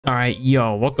All right,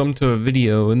 yo, welcome to a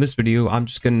video. In this video, I'm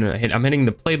hitting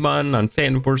the play button on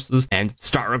Phantom Forces and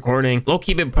start recording.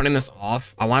 Low-key been putting this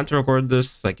off. I wanted to record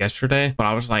this like yesterday, but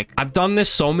I was like, I've done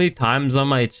this so many times on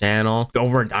my channel.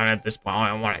 Overdone at this point.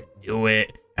 I want to do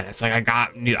it. And it's like I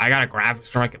got a graphics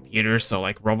for my computer, so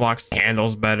like Roblox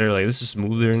handles better. Like this is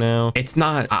smoother now. It's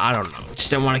not, I don't know. Just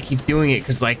didn't want to keep doing it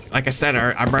because like I said,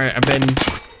 I've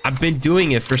been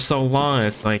doing it for so long.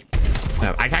 It's like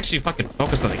I can actually fucking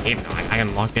focus on the game now. I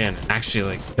can lock in and actually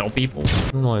like kill people. I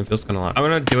don't know. It feels kind of like I'm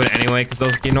gonna do it anyway because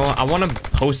you know what? I want to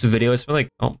post a video. It's been like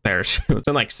it's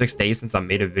been like 6 days since I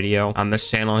made a video on this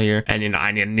channel here, and you know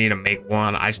I need to make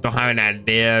one. I just don't have any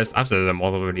ideas. I've said them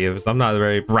all the videos. I'm not the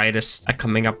very brightest at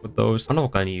coming up with those. I don't know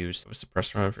what gun to use. I was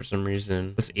suppressor on it for some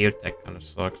reason. This AOTech kind of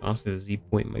sucks. Honestly, the Z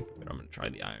point might be better. I'm gonna try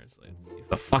the iron slate.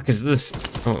 The fuck is this?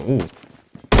 Oh, ooh.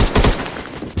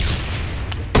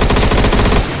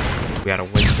 We got a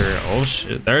winter. Oh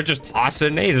shit, they're just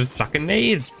tossing nades, chucking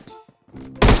nades.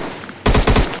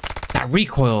 That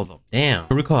recoil though, damn.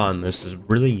 The recoil on this is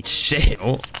really shit.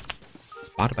 Oh,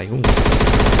 spotted by who?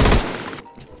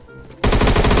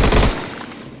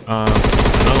 Another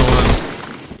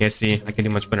one. Can't see. I can do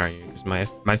much better on you because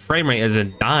my frame rate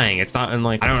isn't dying. It's not in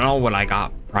like I don't know what I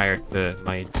got prior to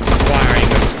my acquiring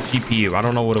a GPU. I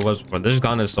don't know what it was before. This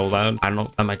gun is so loud. I don't know.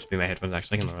 That might just be my headphones.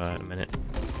 Actually, I can lower that in a minute.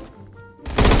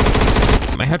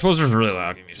 My headphones are really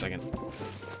loud. Give me a second.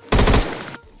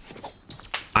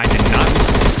 I did not.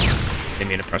 They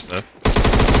made a press F.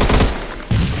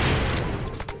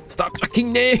 Stop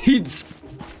chucking nades.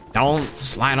 Don't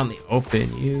slide on the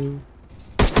open, you.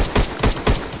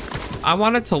 I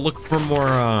wanted to look for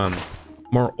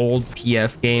more old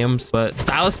PF games, but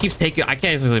Stylus keeps taking. I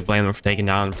can't really blame them for taking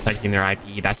down and protecting their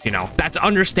IP. That's, you know, that's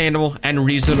understandable and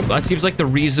reasonable. That seems like the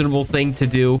reasonable thing to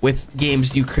do with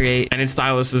games you create. And in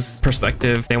Stylus's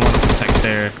perspective, they want to protect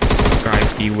their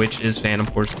IP, which is Phantom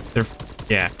Forces.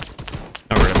 Yeah.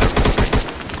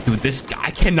 Dude, this guy,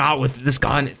 I cannot with this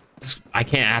gun. I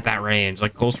can't at that range.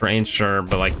 Like close range, sure,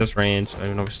 but like this range, I don't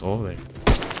even know if it's still over there.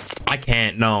 I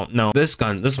can't. No. This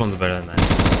one's better than that.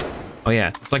 Oh yeah,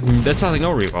 it's like that sounds like no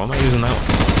recoil. I'm not using that one.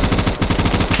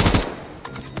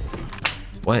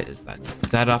 What is that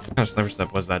setup? What kind of sniper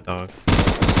step was that, dog?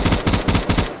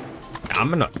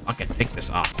 I'm gonna fucking pick this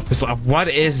up. It's like, what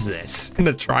is this? I'm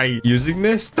gonna try using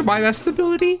this to my best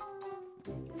ability.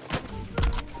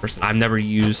 Person I've never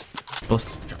used.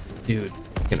 Dude,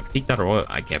 gonna peek that or what?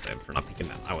 I can't blame for not peeking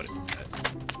that. I wouldn't peek that.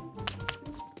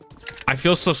 I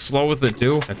feel so slow with it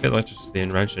too. I feel like just the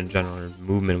invention in general, or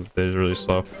movement with it is really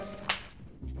slow.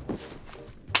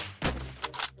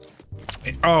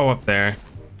 Oh, up there.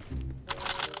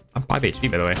 I'm 5 HP,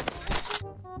 by the way.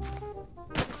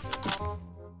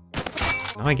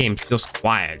 Now my game feels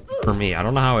quiet for me. I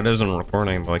don't know how it is in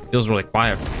recording, but like, it feels really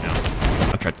quiet for me now.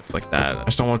 I tried to flick that. I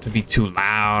just don't want it to be too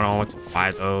loud. I don't want it to be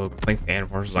quiet though. Playing Phantom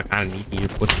Forces, I kind of need to hear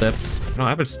footsteps. You know, I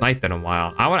haven't sniped in a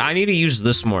while. I need to use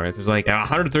this more because like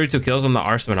 132 kills on the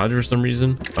R700 for some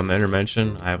reason. On the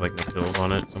intervention, I have like no kills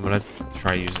on it, so I'm gonna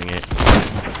try using it.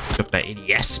 Pick up that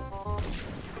ADS.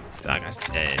 That guy's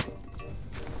dead.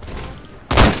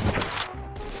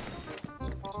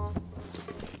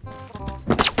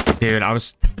 Dude,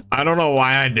 I don't know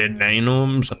why I did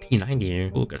phantoms. A P90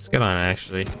 here. Ooh, good skin on it,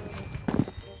 actually.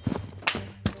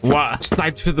 Wow,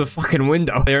 sniped through the fucking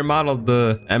window. They remodeled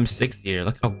the M60 here.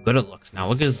 Look how good it looks now.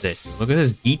 Look at this. Look at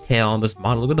this detail on this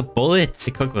model. Look at the bullets.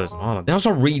 They cooked with this model. They also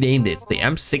renamed it. It's the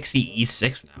M60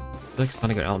 E6 now. I feel like it's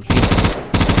not a good LMG.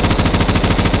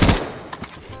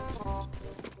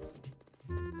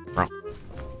 Bro.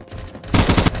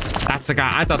 That's the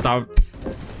guy. I thought that would...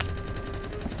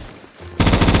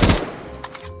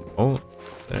 Oh,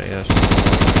 there he is.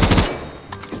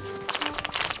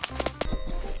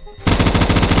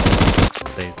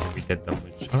 We did them,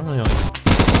 which I don't really like.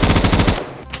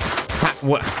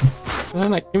 What?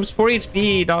 It was 4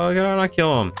 HP, dog. I don't not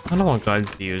kill him. I don't know what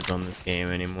guns to use on this game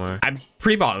anymore. I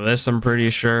pre-bought this, I'm pretty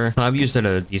sure. I've used it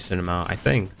a decent amount, I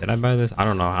think. Did I buy this? I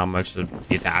don't know how much the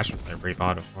attachments I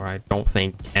pre-bought it for. I don't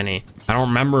think any. I don't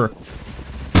remember.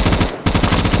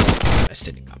 I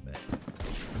still got it.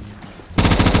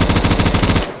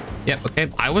 Yep, okay.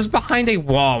 I was behind a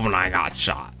wall when I got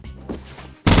shot.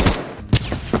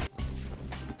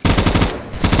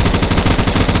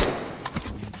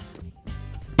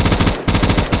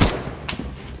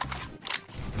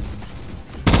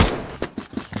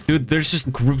 Dude, they're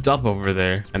just grouped up over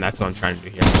there, and that's what I'm trying to do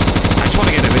here. I just want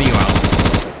to get a video out.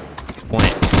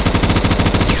 Point.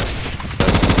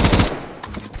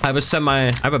 I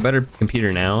have a better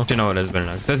computer now. You know it is better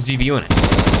now. It says GPU in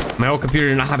it. My old computer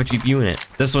did not have a GPU in it.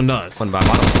 This one does. One by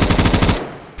bottom.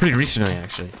 Pretty recently,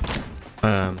 actually.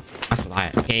 That's a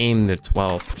lie. Came the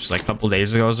 12th, just like a couple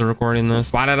days ago. I was recording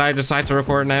this. Why did I decide to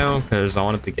record now? Because I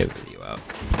wanted to get a video out.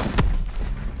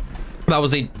 That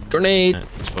was a grenade. It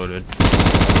exploded.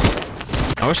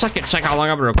 I wish I could check how long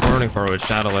I've been recording for with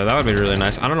Shadowplay. That would be really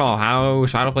nice. I don't know how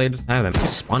Shadowplay doesn't have them.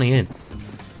 Just spun in.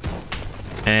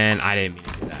 And I didn't mean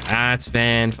to do that. That's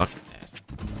fan-fucking-tastic.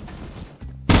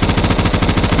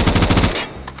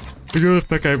 You know,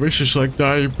 that guy misses like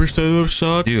 90% of them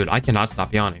suck. Dude, I cannot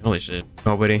stop yawning. Holy shit.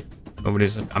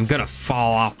 Nobody's. I'm gonna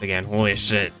fall off again. Holy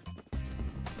shit.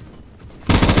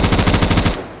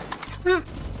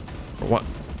 What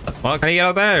the fuck? How do you get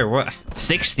out there? What?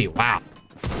 60. Wow.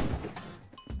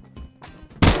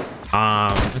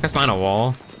 I guess behind a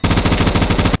wall.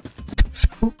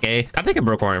 Okay, I think I'm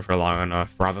recording for long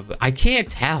enough. Probably. I can't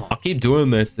tell. I'll keep doing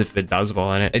this if it does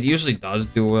well in it. It usually does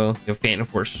do well. You know, Phantom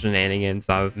Force shenanigans.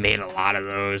 I've made a lot of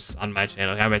those on my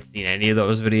channel. If you haven't seen any of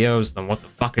those videos, then what the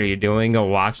fuck are you doing? Go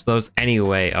watch those.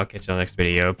 Anyway, I'll catch you on the next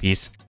video. Peace.